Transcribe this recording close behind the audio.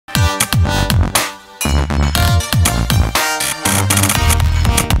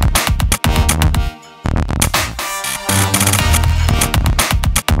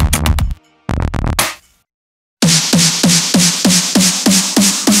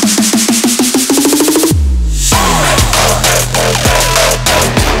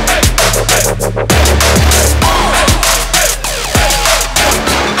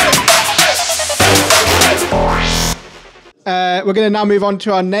we're going to now move on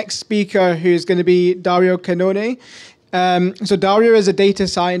to our next speaker, who's going to be Dario Cannone. So Dario is a data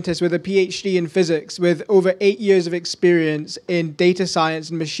scientist with a PhD in physics with over 8 years of experience in data science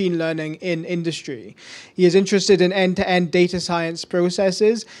and machine learning in industry. He is interested in end-to-end data science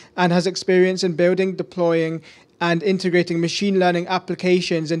processes and has experience in building, deploying, and integrating machine learning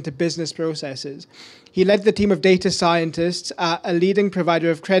applications into business processes. He led the team of data scientists at a leading provider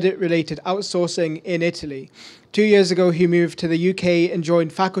of credit-related outsourcing in Italy. 2 years ago, he moved to the UK and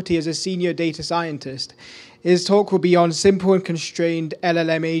joined faculty as a senior data scientist. His talk will be on simple and constrained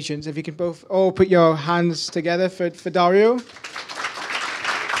LLM agents. If you can both all put your hands together for Dario.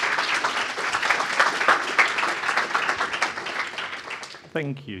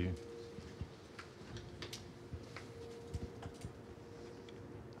 Thank you.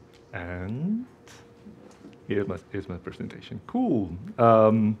 And here's my presentation. Cool.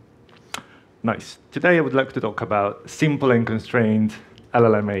 Nice. Today I would like to talk about simple and constrained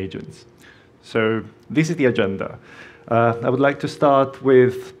LLM agents. So this is the agenda. I would like to start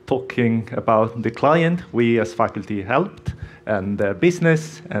with talking about the client we as faculty helped, and their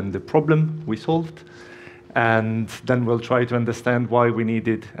business, and the problem we solved. And then we'll try to understand why we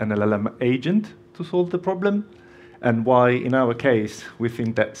needed an LLM agent to solve the problem, and why, in our case, we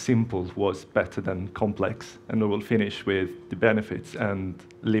think that simple was better than complex. And we will finish with the benefits and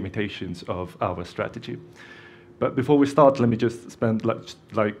limitations of our strategy. But before we start, let me just spend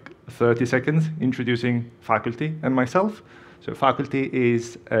like 30 seconds introducing faculty and myself. So faculty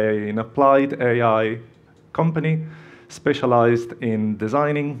is an applied AI company specialized in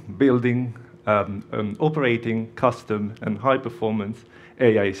designing, building, and operating custom and high-performance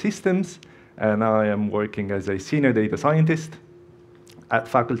AI systems. And I am working as a senior data scientist at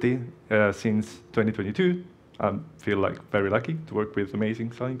faculty since 2022. I feel like very lucky to work with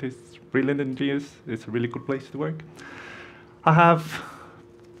amazing scientists, brilliant engineers. It's a really good place to work. I have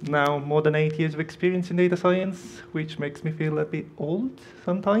now more than 8 years of experience in data science, which makes me feel a bit old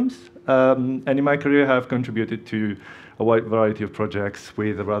sometimes. And in my career, I have contributed to a wide variety of projects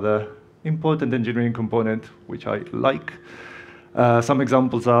with a rather important engineering component, which I like. Some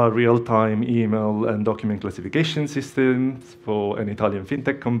examples are real-time email and document classification systems for an Italian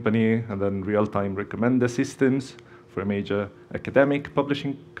fintech company, and then real-time recommender systems for a major academic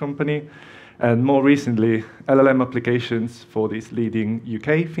publishing company, and more recently, LLM applications for this leading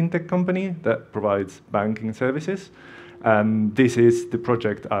UK fintech company that provides banking services. And this is the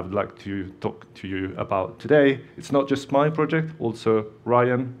project I would like to talk to you about today. It's not just my project, also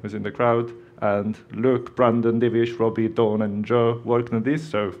Ryan, who's in the crowd, and Luke, Brandon, Divish, Robbie, Dawn, and Joe worked on this.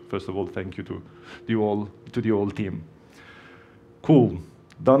 So first of all, thank you to the whole team. Cool.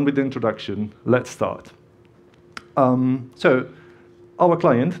 Done with the introduction. Let's start. So our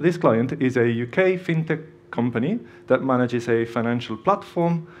client, this client, is a UK fintech company that manages a financial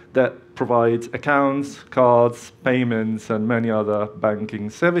platform that provides accounts, cards, payments, and many other banking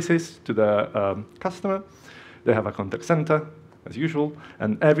services to their customer. They have a contact center, as usual,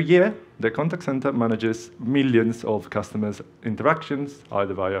 and every year, the contact center manages millions of customers' interactions,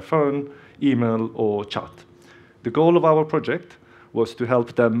 either via phone, email, or chat. The goal of our project was to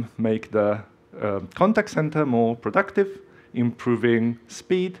help them make the contact center more productive, improving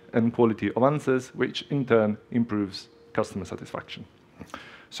speed and quality of answers, which in turn improves customer satisfaction.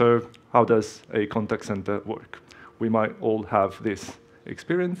 So how does a contact center work? We might all have this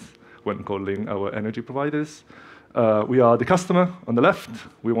experience when calling our energy providers. We are the customer on the left.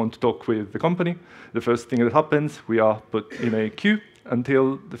 We want to talk with the company. The first thing that happens, we are put in a queue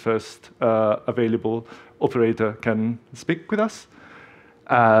until the first available operator can speak with us.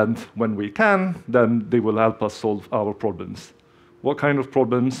 And when we can, then they will help us solve our problems. What kind of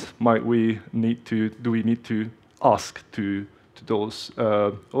problems do we need to ask to those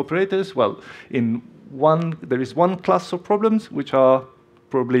operators? Well, there is one class of problems which are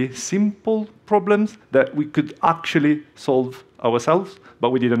probably simple problems that we could actually solve ourselves, but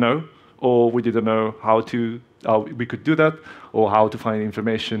we didn't know, or we didn't know how we could do that, or how to find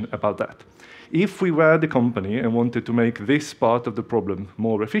information about that. If we were the company and wanted to make this part of the problem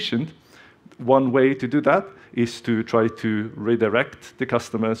more efficient, one way to do that is to try to redirect the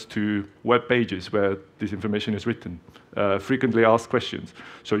customers to web pages where this information is written, frequently asked questions.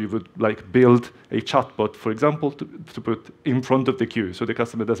 So you would build a chatbot, for example, to put in front of the queue so the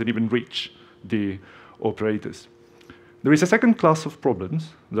customer doesn't even reach the operators. There is a second class of problems,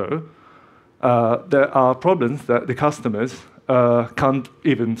 though. There are problems that the customers can't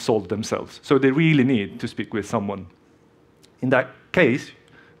even solve themselves. So they really need to speak with someone. In that case,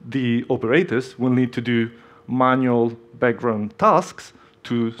 the operators will need to do manual background tasks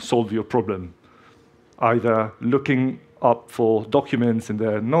to solve your problem, either looking up for documents in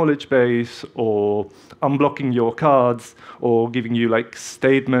their knowledge base, or unblocking your cards, or giving you like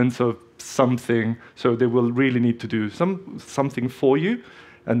statements of something. So they will really need to do something for you,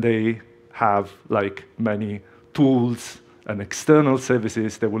 and they have like many tools and external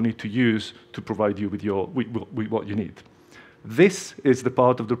services they will need to use to provide you with what you need. This is the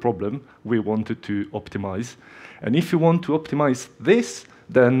part of the problem we wanted to optimize. And if you want to optimize this,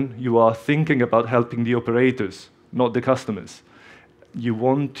 then you are thinking about helping the operators, not the customers. You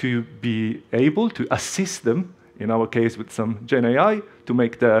want to be able to assist them, in our case with some Gen AI, to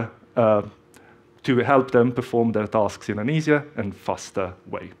make to help them perform their tasks in an easier and faster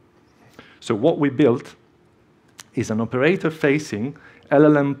way. So what we built is an operator-facing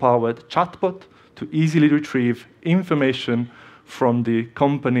LLM-powered chatbot to easily retrieve information from the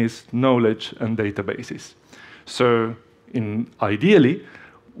company's knowledge and databases. So ideally,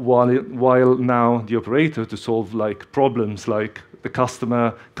 while now the operator to solve like problems like the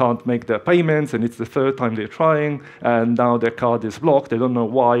customer can't make their payments and it's the third time they're trying and now their card is blocked, they don't know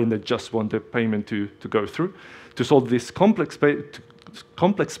why and they just want the payment to go through. To solve this complex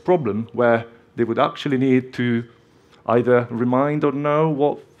problem where they would actually need to either remind or know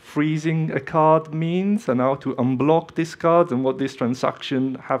what freezing a card means and how to unblock this card and what this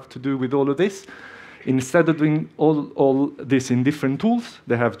transaction have to do with all of this. Instead of doing all this in different tools,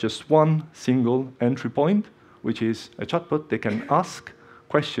 they have just one single entry point, which is a chatbot. They can ask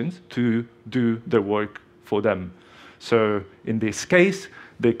questions to do their work for them. So in this case,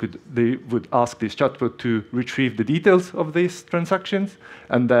 they would ask this chatbot to retrieve the details of these transactions,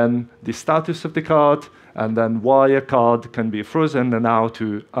 and then the status of the card, and then why a card can be frozen, and how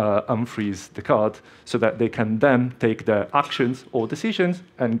to unfreeze the card, so that they can then take their actions or decisions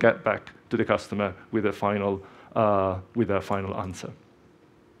and get back to the customer with a final answer.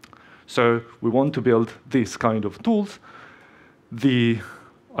 So we want to build this kind of tools. The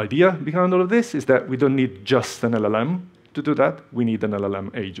idea behind all of this is that we don't need just an LLM to do that. We need an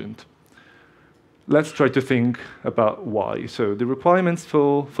LLM agent. Let's try to think about why. So the requirements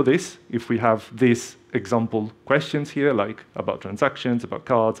for this, if we have these example questions here, like about transactions, about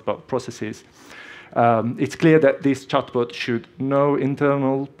cards, about processes, it's clear that this chatbot should know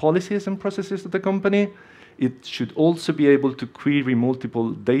internal policies and processes of the company. It should also be able to query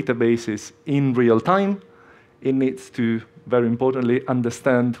multiple databases in real time. It needs to, very importantly,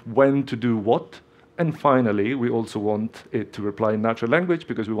 understand when to do what. And finally, we also want it to reply in natural language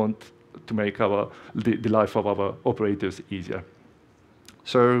because we want to make the life of our operators easier.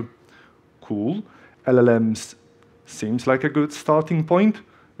 So, cool. LLMs seems like a good starting point.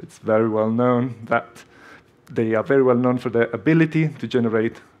 It's very well known that they are very well known for their ability to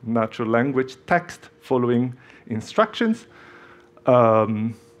generate natural language text following instructions.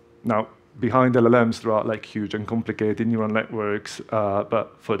 Now, behind LLMs, there are like huge and complicated neural networks,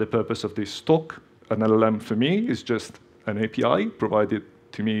 but for the purpose of this talk, an LLM for me is just an API provided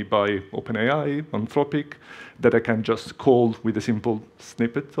to me by OpenAI, Anthropic, that I can just call with a simple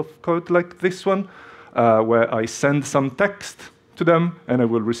snippet of code like this one, where I send some text to them and I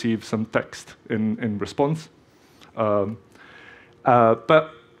will receive some text in response. So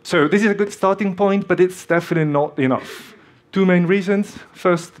this is a good starting point, but it's definitely not enough. Two main reasons.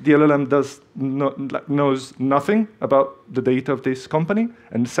 First, the LLM knows nothing about the data of this company.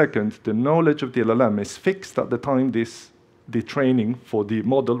 And second, the knowledge of the LLM is fixed at the time the training for the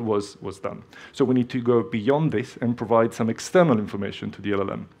model was done. So we need to go beyond this and provide some external information to the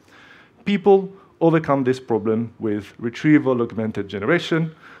LLM. People overcome this problem with retrieval augmented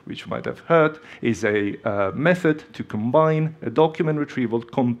generation, which you might have heard, is a method to combine a document retrieval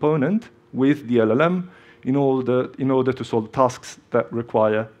component with the LLM in order to solve tasks that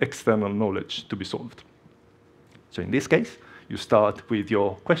require external knowledge to be solved. So in this case, you start with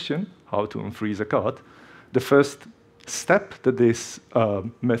your question, how to unfreeze a card. The first step that this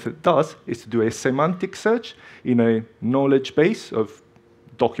method does is to do a semantic search in a knowledge base of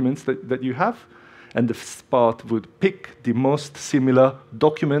documents that you have. And the part would pick the most similar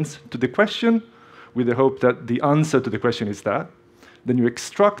documents to the question with the hope that the answer to the question is that. Then you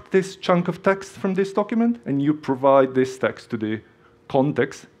extract this chunk of text from this document, and you provide this text to the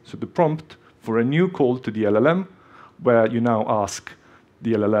context, so the prompt, for a new call to the LLM, where you now ask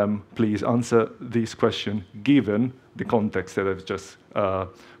the LLM, please answer this question given the context that I've just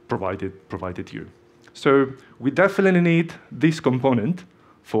provided you. So we definitely need this component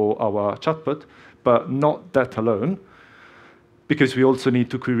for our chatbot, but not that alone, because we also need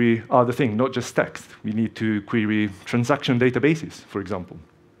to query other things, not just text. We need to query transaction databases, for example.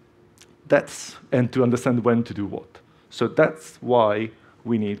 And to understand when to do what. So that's why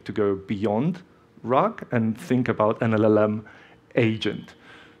we need to go beyond RAG and think about an LLM agent.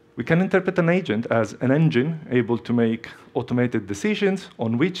 We can interpret an agent as an engine able to make automated decisions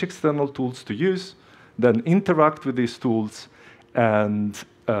on which external tools to use, then interact with these tools and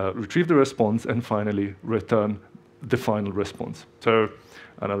retrieve the response, and finally return the final response. So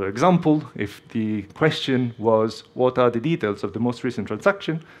another example, if the question was, what are the details of the most recent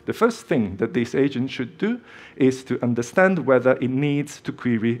transaction? The first thing that this agent should do is to understand whether it needs to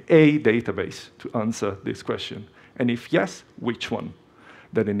query a database to answer this question. And if yes, which one?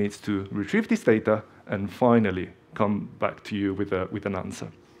 Then it needs to retrieve this data and finally come back to you with an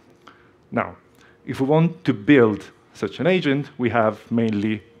answer. Now, if we want to build such an agent, we have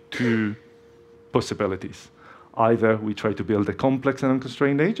mainly two possibilities. Either we try to build a complex and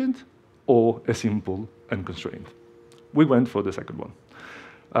unconstrained agent, or a simple and constrained. We went for the second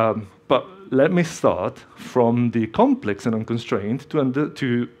one. But let me start from the complex and unconstrained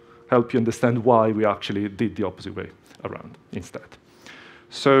to help you understand why we actually did the opposite way around instead.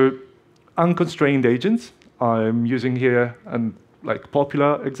 So unconstrained agents, I'm using here a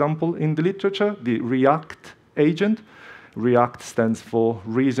popular example in the literature, the React agent. React stands for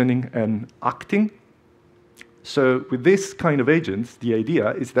reasoning and acting. So with this kind of agents, the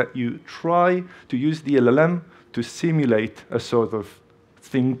idea is that you try to use the LLM to simulate a sort of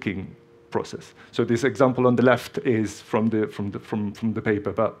thinking process. So this example on the left is from the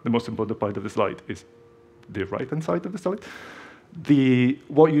paper, but the most important part of the slide is the right-hand side of the slide.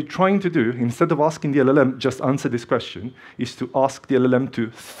 What you're trying to do, instead of asking the LLM, just answer this question, is to ask the LLM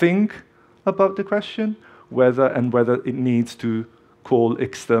to think about the question, whether it needs to call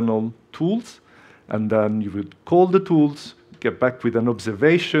external tools. And then you would call the tools, get back with an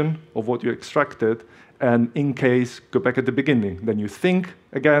observation of what you extracted, and in case, go back at the beginning. Then you think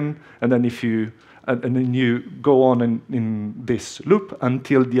again, and then then you go on in this loop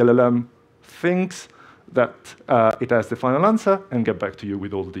until the LLM thinks that it has the final answer, and get back to you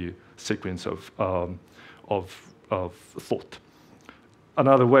with all the sequence of thought.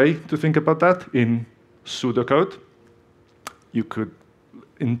 Another way to think about that in pseudocode, you could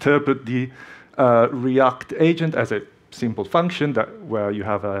interpret the React agent as a simple function where you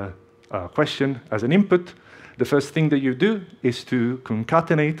have a question as an input. The first thing that you do is to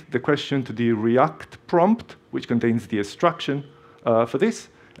concatenate the question to the React prompt, which contains the extraction for this,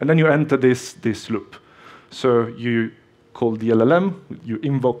 and then you enter this loop. So you call the LLM, you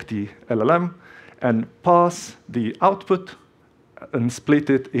invoke the LLM, and pass the output and split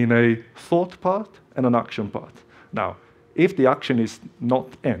it in a thought part and an action part. Now, if the action is not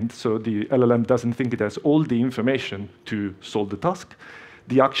end, so the LLM doesn't think it has all the information to solve the task,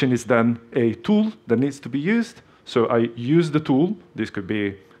 the action is then a tool that needs to be used. So I use the tool. This could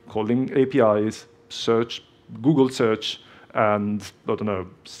be calling APIs, search, Google search, and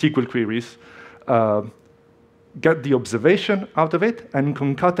SQL queries. Get the observation out of it and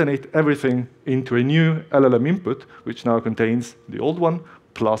concatenate everything into a new LLM input, which now contains the old one,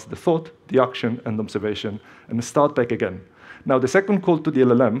 plus the thought, the action, and observation, and start back again. Now, the second call to the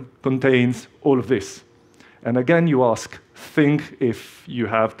LLM contains all of this. And again, you ask, think if you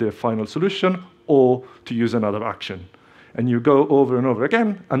have the final solution, or to use another action. And you go over and over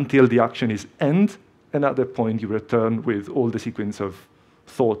again until the action is end, and at that point, you return with all the sequence of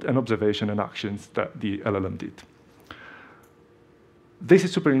thought and observation and actions that the LLM did. This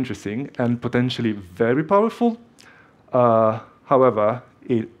is super interesting and potentially very powerful. However,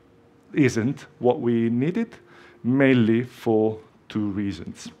 it isn't what we needed, mainly for two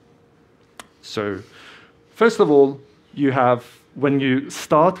reasons. So, first of all, when you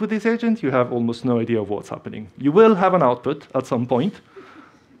start with this agent, you have almost no idea of what's happening. You will have an output at some point,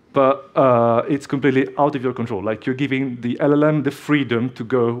 but it's completely out of your control. Like, you're giving the LLM the freedom to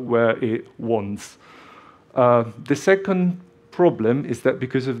go where it wants. The second problem is that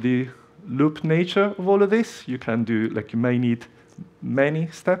because of the loop nature of all of this, you may need many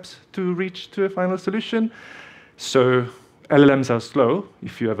steps to reach to a final solution. So LLMs are slow.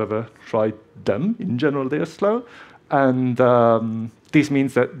 If you have ever tried them, in general, they are slow. And this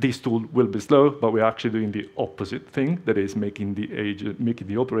means that this tool will be slow, but we're actually doing the opposite thing, that is making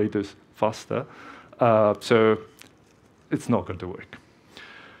the operators faster. So it's not going to work.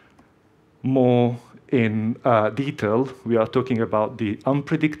 More in detail, we are talking about the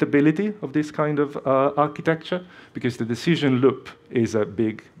unpredictability of this kind of architecture, because the decision loop is a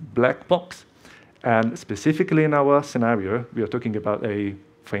big black box. And specifically in our scenario, we are talking about a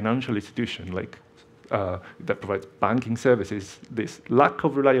financial institution that provides banking services. This lack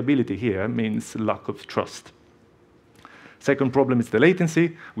of reliability here means lack of trust. Second problem is the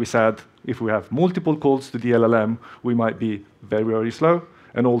latency. We said if we have multiple calls to the LLM, we might be very, very slow.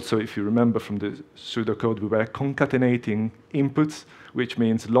 And also, if you remember from the pseudocode, we were concatenating inputs, which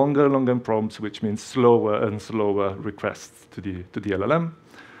means longer and longer prompts, which means slower and slower requests to the LLM.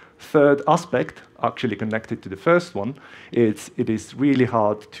 Third aspect, actually connected to the first one, is it is really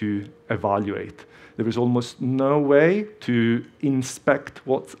hard to evaluate. There is almost no way to inspect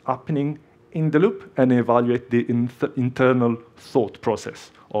what's happening in the loop and evaluate the internal thought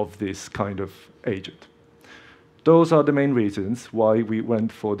process of this kind of agent. Those are the main reasons why we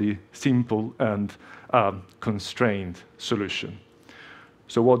went for the simple and constrained solution.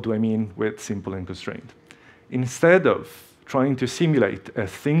 So what do I mean with simple and constrained? Instead of trying to simulate a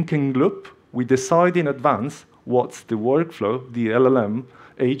thinking loop, we decide in advance what's the workflow the LLM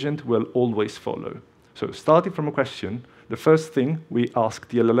agent will always follow. So starting from a question, the first thing, we ask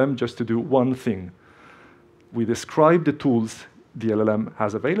the LLM just to do one thing. We describe the tools the LLM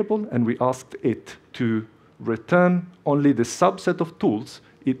has available, and we asked it to return only the subset of tools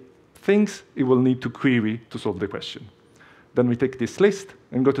it thinks it will need to query to solve the question. Then we take this list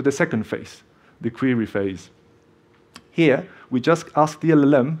and go to the second phase, the query phase. Here, we just ask the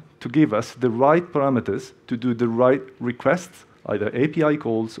LLM to give us the right parameters to do the right requests, either API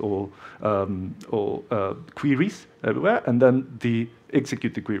calls or queries everywhere, and then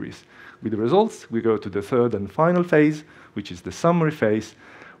execute the queries. With the results, we go to the third and final phase, which is the summary phase,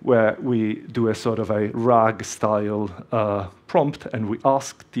 where we do a sort of a RAG-style prompt, and we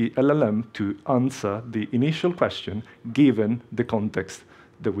ask the LLM to answer the initial question given the context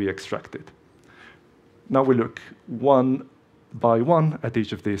that we extracted. Now we look one by one at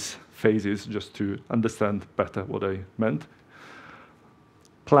each of these phases just to understand better what I meant.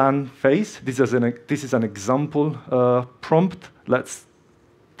 Plan phase, this is an example prompt. Let's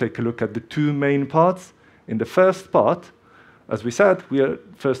take a look at the two main parts. In the first part, as we said, we are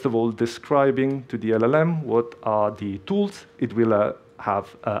first of all describing to the LLM what are the tools it will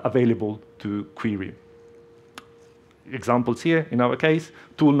have available to query. Examples here, in our case,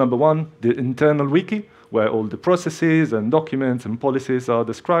 tool number one, the internal wiki, where all the processes and documents and policies are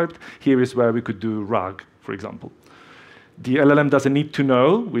described. Here is where we could do RAG, for example. The LLM doesn't need to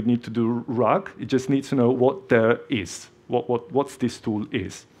know we need to do RAG. It just needs to know what there is, what this tool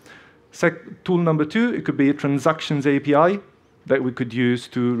is. Tool number two, it could be a transactions API that we could use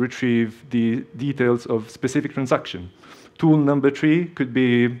to retrieve the details of specific transaction. Tool number three could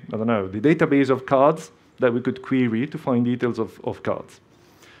be, I don't know, the database of cards that we could query to find details of cards.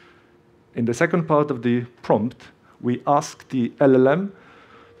 In the second part of the prompt, we ask the LLM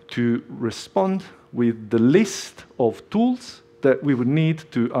to respond with the list of tools that we would need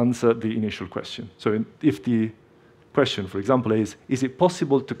to answer the initial question. So if the question, for example, is it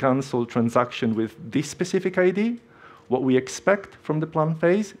possible to cancel transaction with this specific ID? What we expect from the plan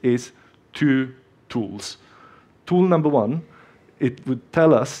phase is two tools. Tool number one, it would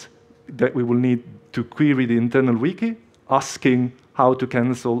tell us that we will need to query the internal wiki, asking how to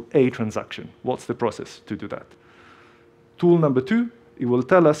cancel a transaction. What's the process to do that? Tool number two, it will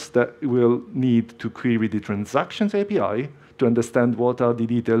tell us that we will need to query the transactions API to understand what are the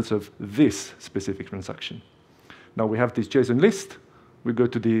details of this specific transaction. Now we have this JSON list. We go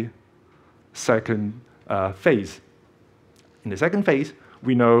to the second phase. In the second phase,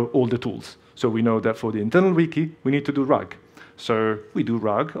 we know all the tools. So we know that for the internal wiki, we need to do RAG. So we do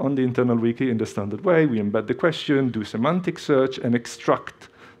RAG on the internal wiki in the standard way. We embed the question, do semantic search, and extract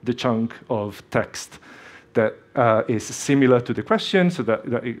the chunk of text that is similar to the question so that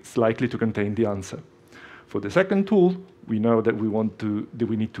it's likely to contain the answer. For the second tool, we know that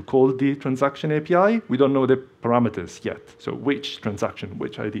we need to call the transaction API. We don't know the parameters yet. So which transaction,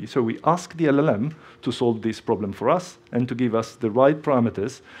 which ID. So we ask the LLM to solve this problem for us and to give us the right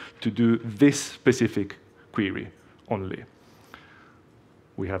parameters to do this specific query only.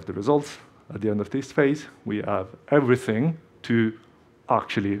 We have the results at the end of this phase. We have everything to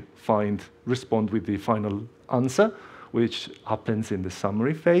actually respond with the final answer, which happens in the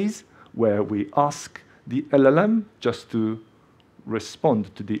summary phase, where we ask the LLM just to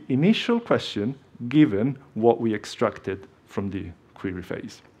respond to the initial question given what we extracted from the query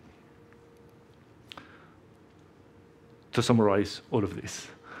phase. To summarize all of this,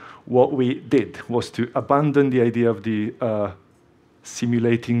 what we did was to abandon the idea of the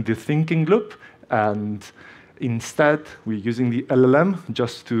simulating the thinking loop, and instead we're using the LLM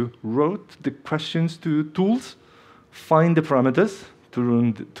just to route the questions to tools, find the parameters to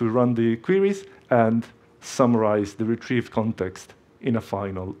run the queries, and summarize the retrieved context in a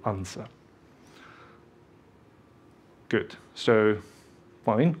final answer. Good. So,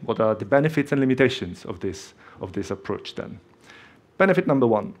 fine. What are the benefits and limitations of this approach then? Benefit number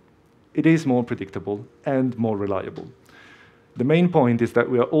one, it is more predictable and more reliable. The main point is that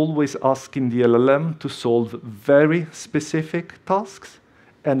we are always asking the LLM to solve very specific tasks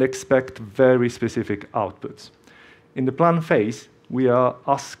and expect very specific outputs. In the plan phase, we are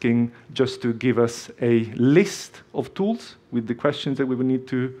asking just to give us a list of tools with the questions that we will need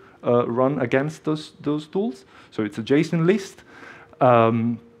to run against those tools. So it's a JSON list.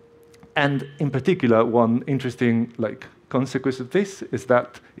 And in particular, one interesting consequence of this is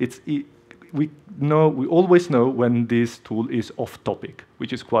that we always know when this tool is off topic,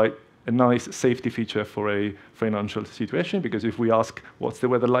 which is quite a nice safety feature for a financial situation, because if we ask what's the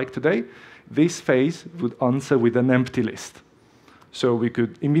weather like today, this phase would answer with an empty list. So we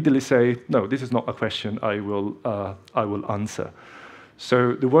could immediately say, no, this is not a question I will answer.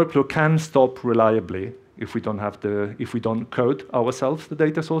 So the workflow can stop reliably if we don't code ourselves the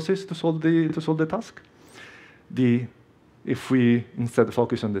data sources to solve the task. If we instead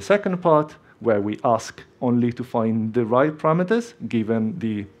focus on the second part, where we ask only to find the right parameters given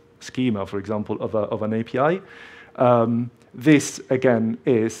the schema, for example, of an API, this again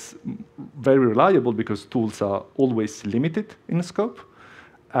is very reliable because tools are always limited in scope,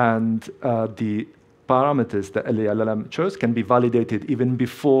 and the parameters that the LLM chose can be validated even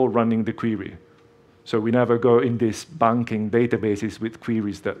before running the query. So we never go in this banking databases with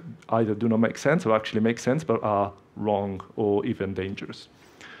queries that either do not make sense or actually make sense but are wrong or even dangerous.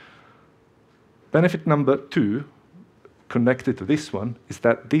 Benefit number 2, connected to this one, is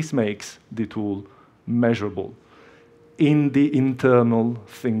that this makes the tool measurable in the internal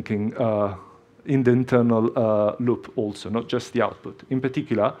thinking, in the internal loop also, not just the output. In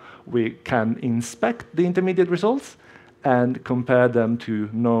particular, we can inspect the intermediate results and compare them to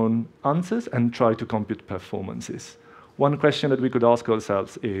known answers and try to compute performances. One question that we could ask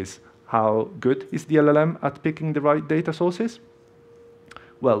ourselves is, how good is the LLM at picking the right data sources?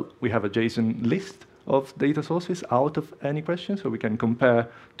 Well, we have a JSON list of data sources out of any question, so we can compare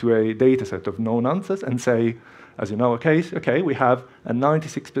to a data set of known answers and say, as in our case, okay, we have a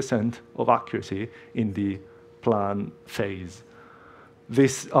 96% of accuracy in the plan phase.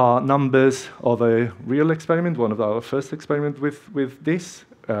 These are numbers of a real experiment, one of our first experiments with this,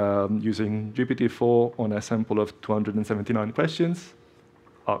 using GPT-4 on a sample of 279 questions.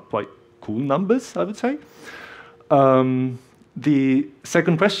 Are quite cool numbers, I would say. The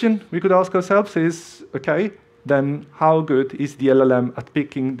second question we could ask ourselves is, okay, then how good is the LLM at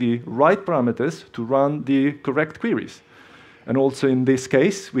picking the right parameters to run the correct queries? And also in this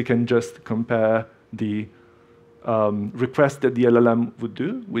case, we can just compare the request that the LLM would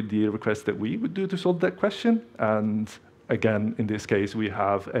do with the request that we would do to solve that question. And again, in this case, we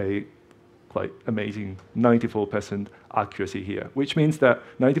have a quite amazing 94% accuracy here, which means that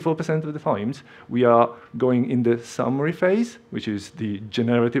 94% of the times we are going in the summary phase, which is the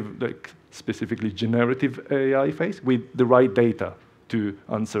generative, specifically generative AI phase, with the right data to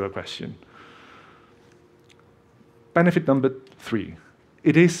answer a question. Benefit number 3,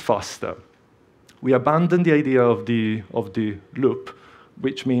 it is faster. We abandon the idea of the loop,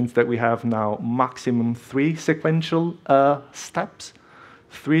 which means that we have now maximum 3 sequential steps,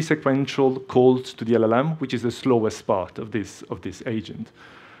 3 sequential calls to the LLM, which is the slowest part of this agent.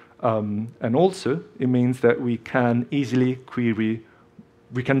 And also, it means that we can easily query,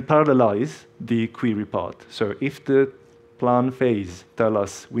 we can parallelize the query part. So if the plan phase tells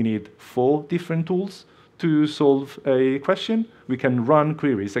us we need 4 different tools to solve a question, we can run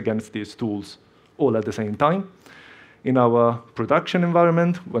queries against these tools all at the same time. In our production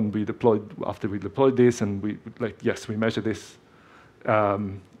environment, after we deployed this and we measure this,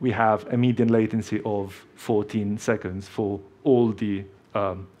 we have a median latency of 14 seconds for all the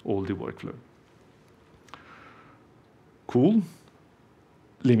workflow. Cool.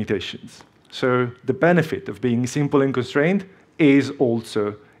 Limitations. So the benefit of being simple and constrained is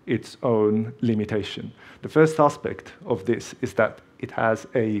also its own limitation. The first aspect of this is that it has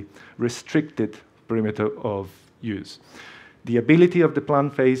a restricted perimeter of use. The ability of the plan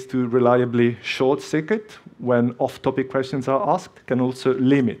phase to reliably short-circuit when off-topic questions are asked can also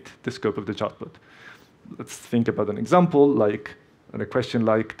limit the scope of the chatbot. Let's think about an example, like a question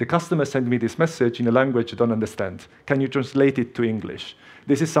like, the customer sent me this message in a language I don't understand. Can you translate it to English?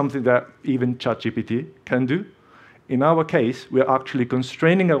 This is something that even ChatGPT can do. In our case, we're actually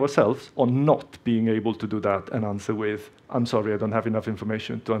constraining ourselves on not being able to do that and answer with, I'm sorry, I don't have enough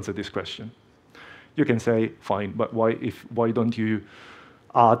information to answer this question. You can say, fine, but why don't you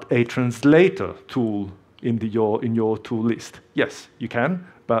add a translator tool in your tool list? Yes, you can,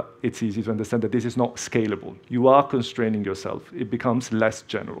 but it's easy to understand that this is not scalable. You are constraining yourself. It becomes less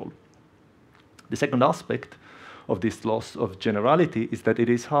general. The second aspect of this loss of generality is that it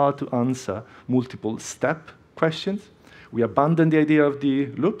is hard to answer multiple step questions. We abandon the idea of the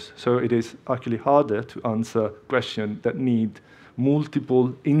loops, so it is actually harder to answer questions that need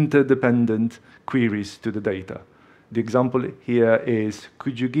multiple interdependent queries to the data. The example here is,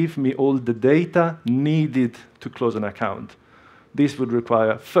 could you give me all the data needed to close an account? This would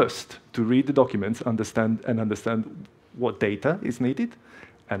require first to read the documents, understand what data is needed,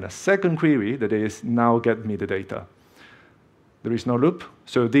 and a second query that is, now get me the data. There is no loop,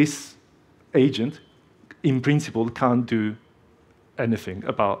 so this agent, in principle, can't do anything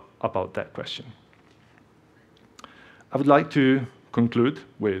about that question. I would like to conclude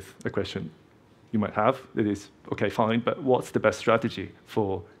with a question you might have. It is, okay, fine, but what's the best strategy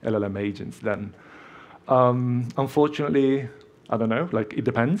for LLM agents then? Unfortunately, I don't know, like it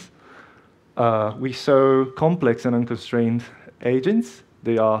depends. We saw complex and unconstrained agents.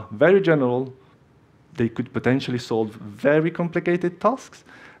 They are very general. They could potentially solve very complicated tasks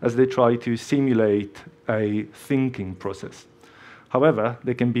as they try to simulate a thinking process. However,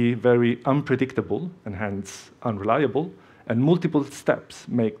 they can be very unpredictable and hence unreliable, and multiple steps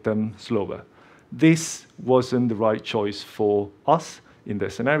make them slower. This wasn't the right choice for us in the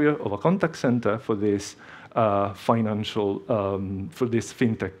scenario of a contact center for this for this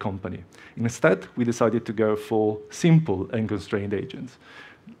fintech company. Instead, we decided to go for simple and constrained agents.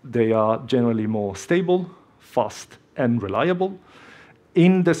 They are generally more stable, fast, and reliable.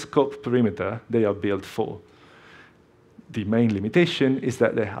 In the scope perimeter they are built for. The main limitation is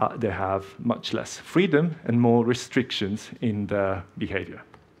that they have much less freedom and more restrictions in their behavior.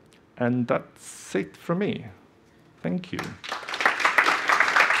 And that's it from me. Thank you.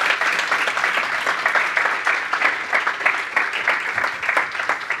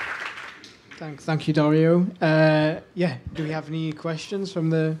 Thank you, Dario. Yeah, do we have any questions from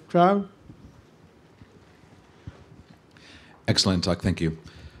the crowd? Excellent talk, thank you.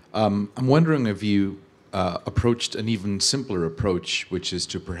 I'm wondering if you approached an even simpler approach, which is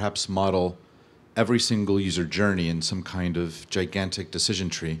to perhaps model every single user journey in some kind of gigantic decision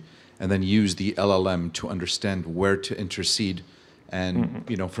tree, and then use the LLM to understand where to intercede. And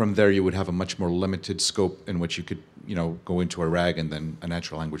from there, you would have a much more limited scope in which you could go into a RAG and then a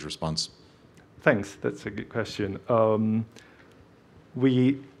natural language response. Thanks, that's a good question.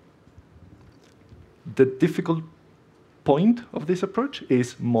 The difficult point of this approach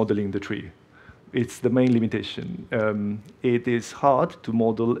is modeling the tree. It's the main limitation. It is hard to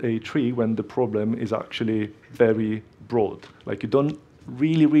model a tree when the problem is actually very broad. Like you don't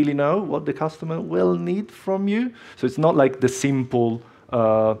really know what the customer will need from you. So it's not like the simple,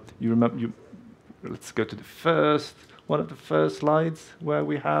 let's go to one of the first slides where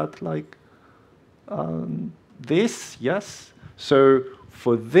we had like this, yes. So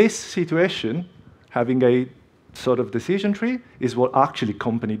for this situation, having a sort of decision tree is what actually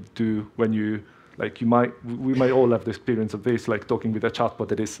companies do when we might all have the experience of this, like talking with a chatbot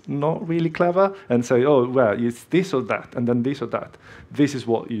that is not really clever and say, oh, well, it's this or that, and then this or that. This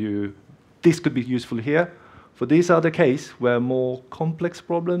could be useful here. For this other case, where more complex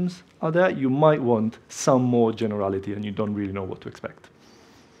problems are there, you might want some more generality and you don't really know what to expect.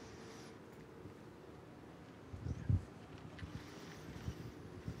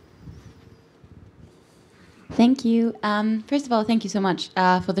 Thank you. First of all, thank you so much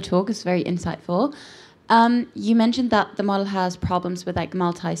for the talk. It's very insightful. You mentioned that the model has problems with like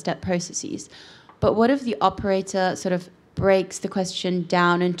multi-step processes. But what if the operator sort of breaks the question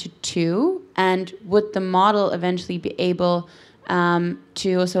down into two? And would the model eventually be able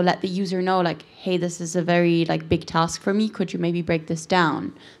to also let the user know, like, hey, this is a very big task for me. Could you maybe break this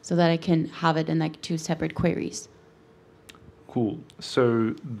down so that I can have it in like two separate queries? Cool.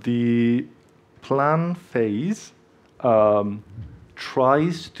 So the plan phase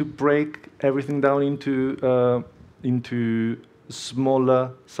tries to break everything down into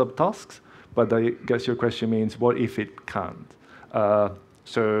smaller subtasks, but I guess your question means what if it can't?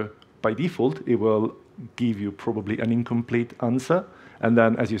 So by default, it will give you probably an incomplete answer, and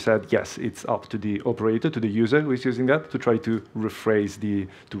then, as you said, yes, it's up to the operator, to the user who is using that, to try to rephrase the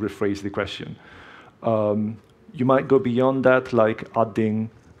question. You might go beyond that, like adding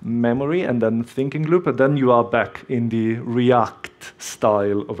memory and then thinking loop, and then you are back in the React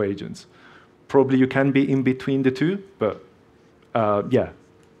style of agents. Probably you can be in between the two, but yeah.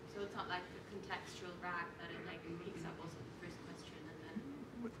 So it's not like the contextual RAG that it picks up also the first question and then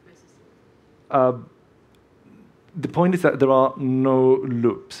versus. The point is that there are no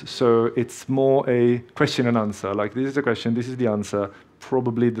loops, so it's more a question and answer. Like, this is a question, this is the answer.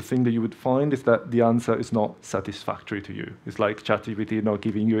 Probably the thing that you would find is that the answer is not satisfactory to you. It's like ChatGPT not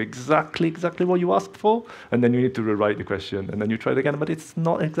giving you exactly what you asked for, and then you need to rewrite the question, and then you try it again, but it's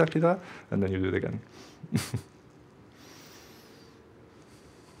not exactly that, and then you do it again.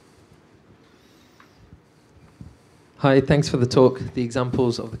 Hi, thanks for the talk. The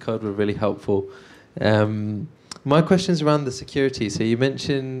examples of the code were really helpful. My question's around the security. So you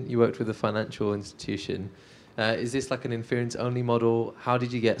mentioned you worked with a financial institution. Is this like an inference-only model? How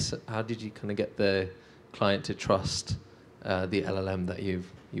did you kind of get the client to trust the LLM that you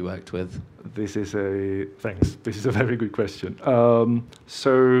worked with? Thanks. This is a very good question.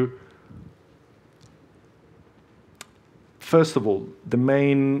 So first of all, the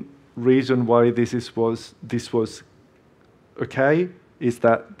main reason why this was okay is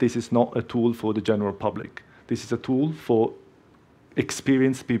that this is not a tool for the general public. This is a tool for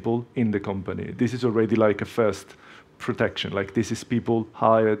experienced people in the company. This is already like a first protection. Like this is people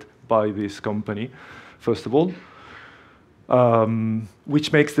hired by this company, first of all,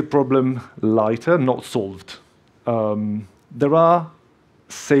 which makes the problem lighter, not solved. There are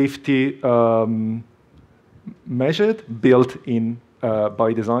safety measured, built in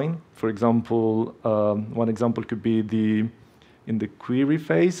by design. For example, one example could be in the query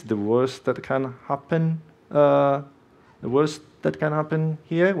phase, the worst that can happen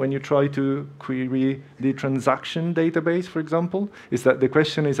here when you try to query the transaction database, for example, is that the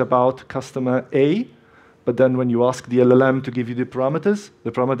question is about customer A, but then when you ask the LLM to give you the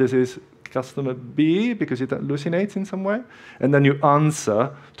parameters is customer B because it hallucinates in some way, and then you answer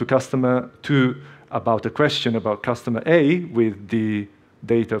to customer 2 about a question about customer A with the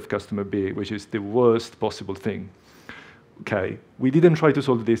data of customer B, which is the worst possible thing. Okay, we didn't try to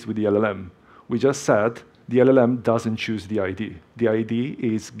solve this with the LLM. We just said the LLM doesn't choose the ID. The ID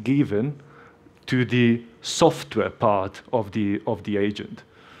is given to the software part of the agent.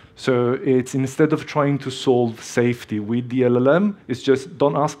 So it's instead of trying to solve safety with the LLM, it's just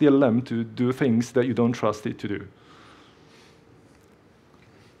don't ask the LLM to do things that you don't trust it to do.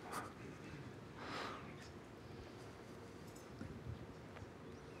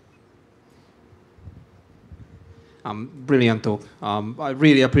 Brilliant talk. I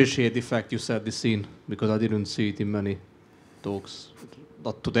really appreciate the fact you set the scene because I didn't see it in many talks.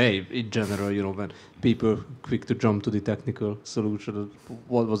 Not today, in general, you know, when people are quick to jump to the technical solution.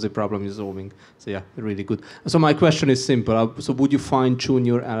 What was the problem you're solving? So yeah, really good. So my question is simple. So would you fine-tune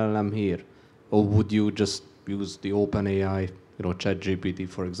your LLM here? Or would you just use the OpenAI, you know, ChatGPT,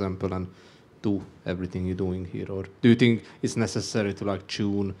 for example, and do everything you're doing here? Or do you think it's necessary to like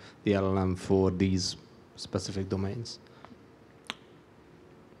tune the LLM for these specific domains?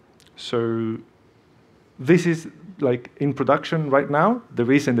 So this is like in production right now,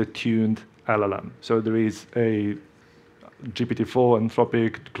 there isn't a tuned LLM. So there is a GPT-4,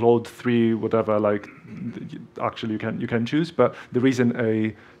 Anthropic, Claude 3, whatever, like actually you can choose, but there isn't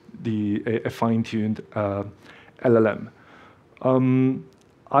a fine-tuned LLM.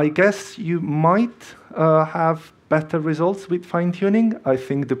 I guess you might have better results with fine-tuning. I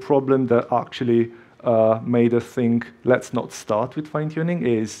think the problem that actually made us think, let's not start with fine-tuning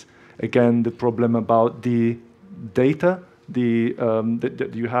is, again, the problem about the data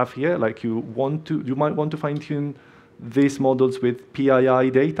that you have here. Like you might want to fine-tune these models with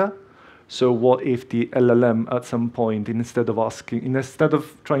PII data. So what if the LLM at some point, instead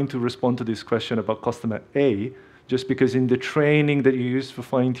of trying to respond to this question about customer A, just because in the training that you use for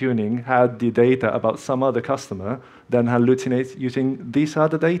fine-tuning had the data about some other customer, then hallucinates using this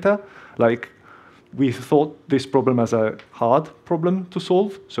other data? Like, we thought this problem as a hard problem to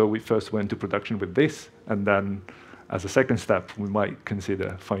solve, so we first went to production with this, and then as a second step, we might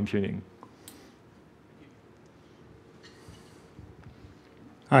consider fine-tuning.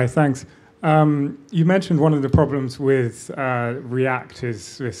 Hi, thanks. You mentioned one of the problems with React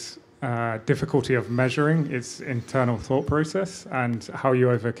is this difficulty of measuring its internal thought process and how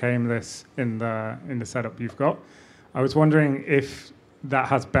you overcame this in the setup you've got. I was wondering if that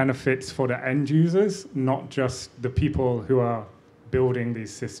has benefits for the end users, not just the people who are building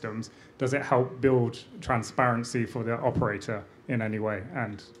these systems. Does it help build transparency for the operator in any way?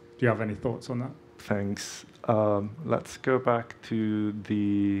 And do you have any thoughts on that? Thanks. Let's go back to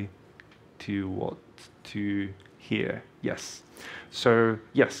here. Yes. So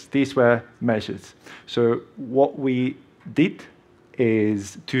yes, these were measures. So what we did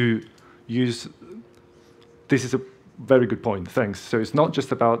is to use. This is a very good point. Thanks. So it's not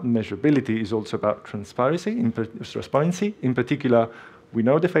just about measurability; it's also about transparency. In particular, we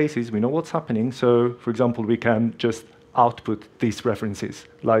know the faces, we know what's happening. So, for example, we can just output these references.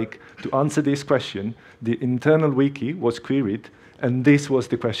 Like, to answer this question, the internal wiki was queried, and this was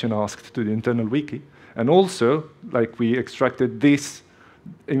the question asked to the internal wiki. And also, like, we extracted this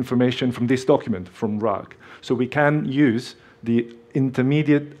information from this document, from RAG. So we can use the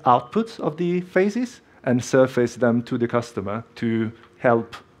intermediate outputs of the phases and surface them to the customer to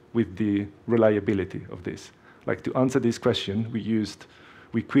help with the reliability of this. like to answer this question,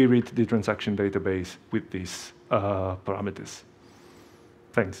 we queried the transaction database with these parameters.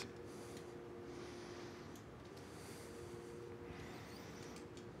 Thanks.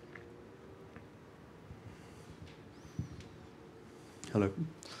 Hello.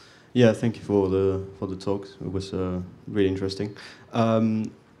 Yeah, thank you for the talk. It was really interesting.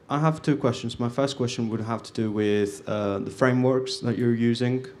 I have two questions. My first question would have to do with the frameworks that you're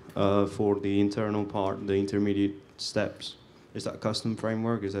using for the internal part, the intermediate steps. Is that a custom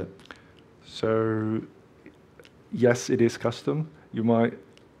framework? Is it? So, yes, it is custom.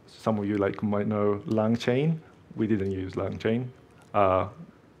 Some of you might know LangChain. We didn't use LangChain.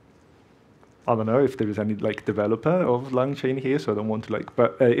 I don't know if there is any developer of LangChain here, so I don't want to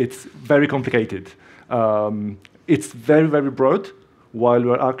but it's very complicated. It's very, very broad, while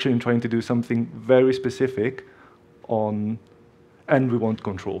we're actually trying to do something very specific and we want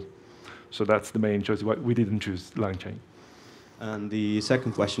control. So that's the main choice why we didn't choose LangChain. And the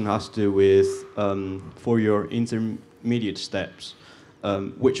second question has to do with, for your intermediate steps,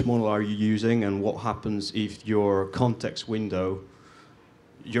 which model are you using and what happens if your context window,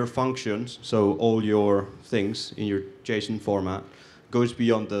 your functions, so all your things in your JSON format, goes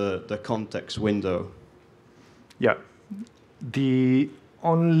beyond the context window? Yeah. The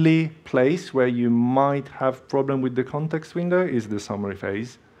only place where you might have problem with the context window is the summary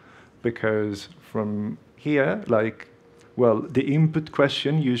phase, because from here, the input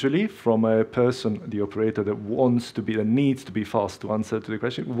question usually from a person, the operator that needs to be fast to answer to the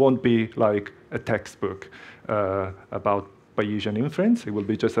question, won't be like a textbook about Bayesian inference. It will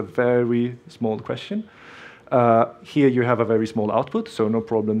be just a very small question. Here you have a very small output, so no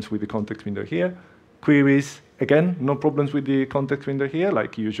problems with the context window here. Queries, again, no problems with the context window here,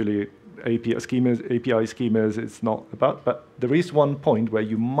 usually API schemas, it's not about, but there is one point where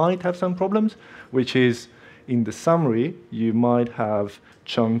you might have some problems, which is in the summary, you might have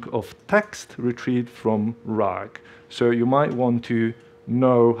chunk of text retrieved from RAG. So you might want to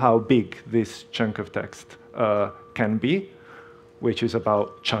know how big this chunk of text can be, which is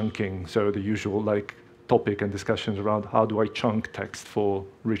about chunking. So the usual topic and discussions around how do I chunk text for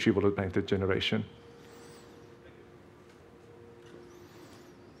retrieval augmented generation.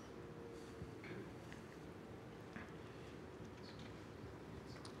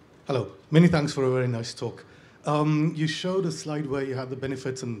 Hello. Many thanks for a very nice talk. You showed a slide where you had the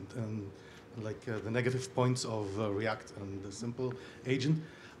benefits and the negative points of React and the simple agent.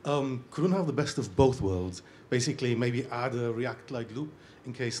 Couldn't have the best of both worlds. Basically, maybe add a React-like loop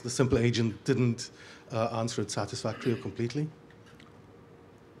in case the simple agent didn't answer it satisfactorily or completely?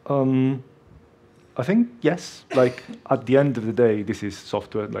 I think yes. At the end of the day, this is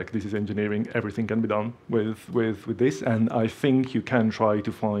software. This is engineering. Everything can be done with this, and I think you can try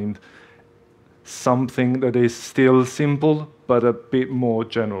to find something that is still simple but a bit more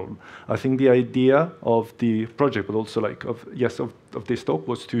general. I think the idea of the project, but also of this talk,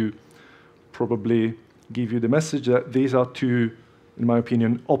 was to probably give you the message that these are two, in my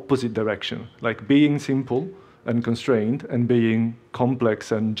opinion, opposite direction. Being simple and constrained and being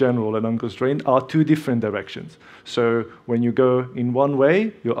complex and general and unconstrained are two different directions. So when you go in one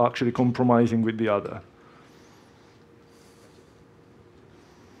way, you're actually compromising with the other.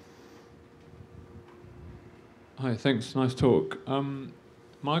 Hi, thanks. Nice talk.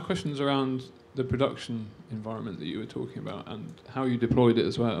 My question's around the production environment that you were talking about and how you deployed it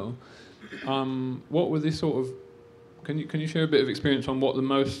as well. What were the sort of... Can you share a bit of experience on what the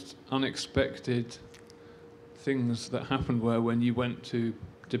most unexpected things that happened were when you went to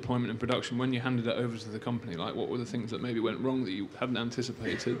deployment and production, when you handed it over to the company? What were the things that maybe went wrong that you hadn't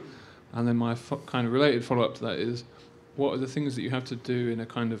anticipated? And then my kind of related follow-up to that is, what are the things that you have to do in a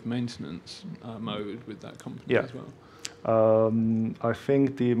kind of maintenance mode with that company as well? I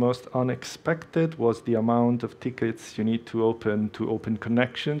think the most unexpected was the amount of tickets you need to open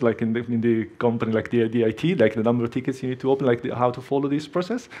connections, in the company, the IT, the number of tickets you need to open, how to follow this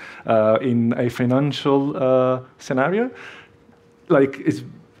process in a financial scenario. I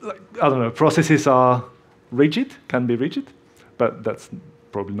don't know, processes are rigid, can be rigid, but that's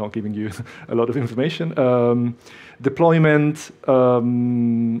probably not giving you a lot of information. Deployment,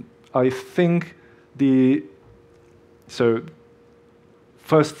 I think so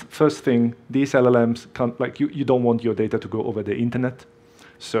first thing, these LLMs can't, you don't want your data to go over the internet.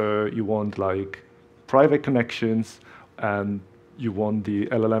 So you want private connections, and you want the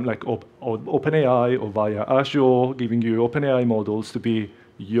LLM OpenAI or via Azure, giving you OpenAI models to be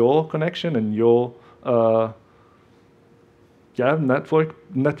your connection and your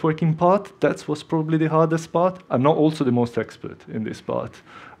networking part. Was probably the hardest part. I'm not also the most expert in this part,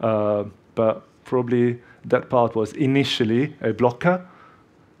 but probably that part was initially a blocker.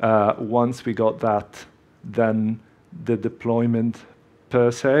 Once we got that, then the deployment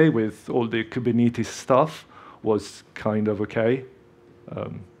per se with all the Kubernetes stuff was kind of okay.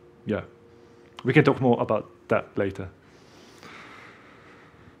 Yeah, we can talk more about that later.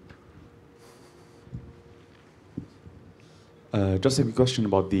 Just a quick question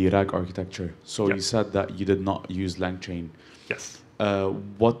about the RAG architecture. So Yeah. you said that you did not use LangChain. Yes.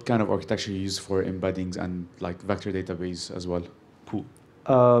 What kind of architecture you use for embeddings and like vector database as well? Cool.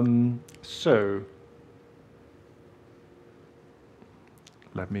 So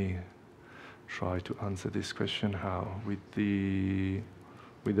let me try to answer this question. How with the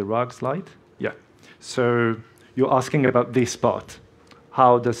RAG slide? Yeah. So you're asking about this part.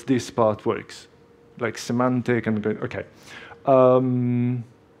 How does this part works? Like semantic and okay.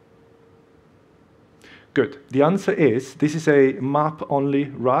 Good. The answer is this is a map-only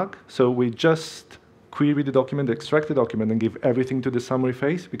RAG. So we just query the document, extract the document, and give everything to the summary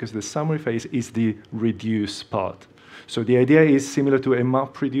phase because the summary phase is the reduce part. So the idea is similar to a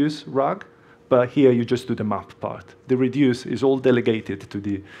map-reduce RAG, but here you just do the map part. The reduce is all delegated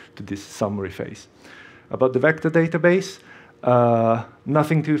to this summary phase. About the vector database,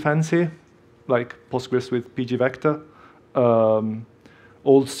 nothing too fancy, like Postgres with pgvector.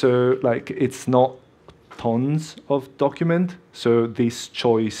 Also, like it's not tons of document, so this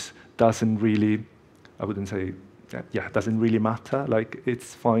choice doesn't really, I wouldn't say, yeah, doesn't really matter. Like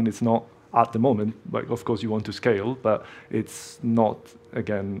it's fine, it's not at the moment, like of course you want to scale, but it's not,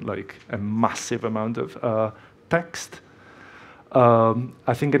 again, like a massive amount of text.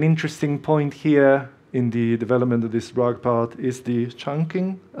 I think an interesting point here in the development of this RAG part is the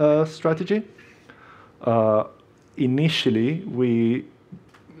chunking strategy. Initially, we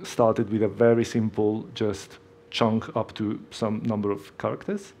started with a very simple, just chunk up to some number of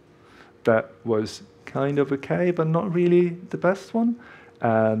characters. That was kind of okay, but not really the best one.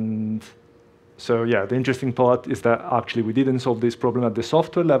 And so, yeah, the interesting part is that actually we didn't solve this problem at the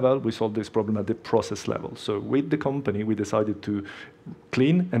software level, we solved this problem at the process level. So with the company, we decided to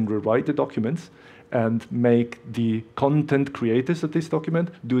clean and rewrite the documents and make the content creators of this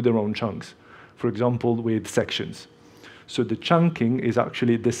document do their own chunks. For example, with sections. So the chunking is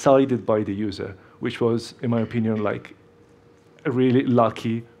actually decided by the user, which was, in my opinion, like a really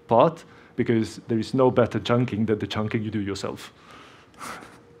lucky part, because there is no better chunking than the chunking you do yourself.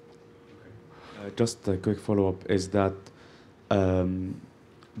 Just a quick follow-up is that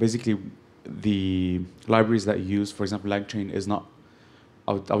basically the libraries that you use, for example, LangChain is not,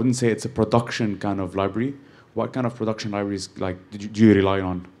 I wouldn't say it's a production kind of library. What kind of production libraries like do you rely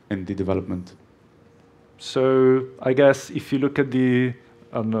on in the development? So I guess if you look at the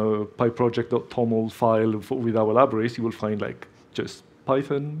pyproject.toml file with our libraries, you will find like just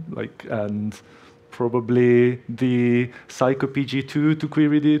Python, like, and probably the psychopg2 to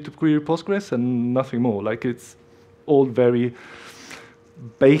query Postgres and nothing more. Like it's all very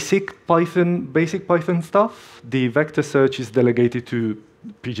basic Python stuff. The vector search is delegated to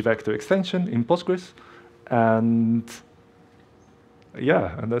pgvector extension in Postgres, and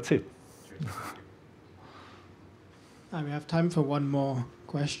yeah, and that's it. We have time for one more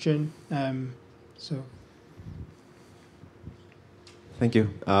question. Thank you.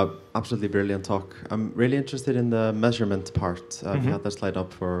 Absolutely brilliant talk. I'm really interested in the measurement part. You had that slide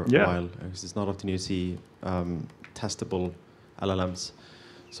up for a while, because it's not often you see testable LLMs.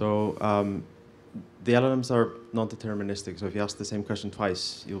 So the LLMs are non-deterministic, so if you ask the same question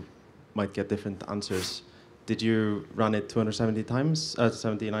twice, you might get different answers. Did you run it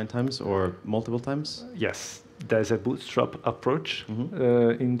 79 times, or multiple times? Yes. There's a bootstrap approach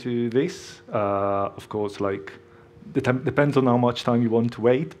into this. Of course, like depends on how much time you want to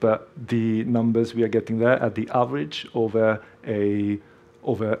wait, but the numbers we are getting there are the average over a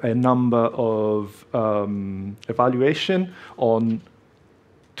number of evaluation on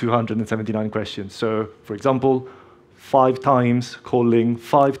 279 questions. So, for example, 5 times calling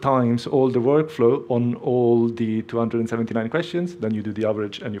 5 times all the workflow on all the 279 questions, then you do the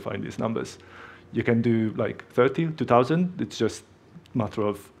average and you find these numbers. You can do like 30, 2,000. It's just a matter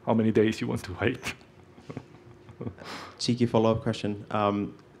of how many days you want to wait. Cheeky follow-up question.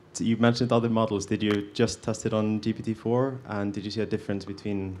 So you mentioned other models. Did you just test it on GPT-4? And did you see a difference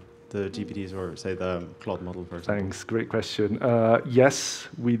between the GPTs or, say, the Claude model, for example? Thanks. Great question. Yes,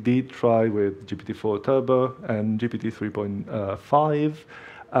 we did try with GPT-4 Turbo and GPT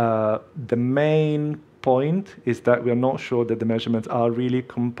 3.5. The main point is that we are not sure that the measurements are really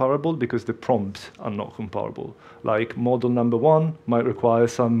comparable because the prompts are not comparable. Like model number 1 might require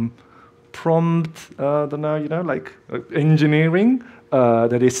some prompt, I don't know, like engineering,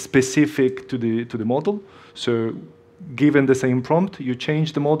 that is specific to the model. So given the same prompt, you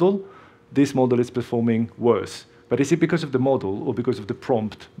change the model, this model is performing worse. But is it because of the model or because of the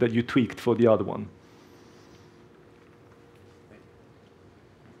prompt that you tweaked for the other one?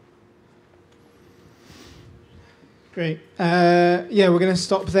 Great. Yeah, we're going to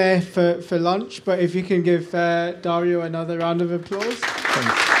stop there for lunch, but if you can give Dario another round of applause.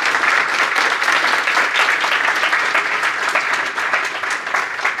 Thanks.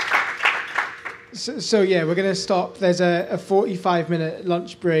 So yeah, we're going to stop. There's a 45-minute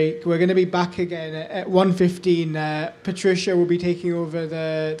lunch break. We're going to be back again at 1:15. Patricia will be taking over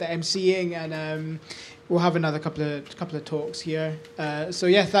the emceeing, and we'll have another couple of talks here. So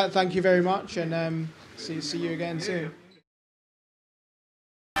yeah, thank you very much, and see you again soon.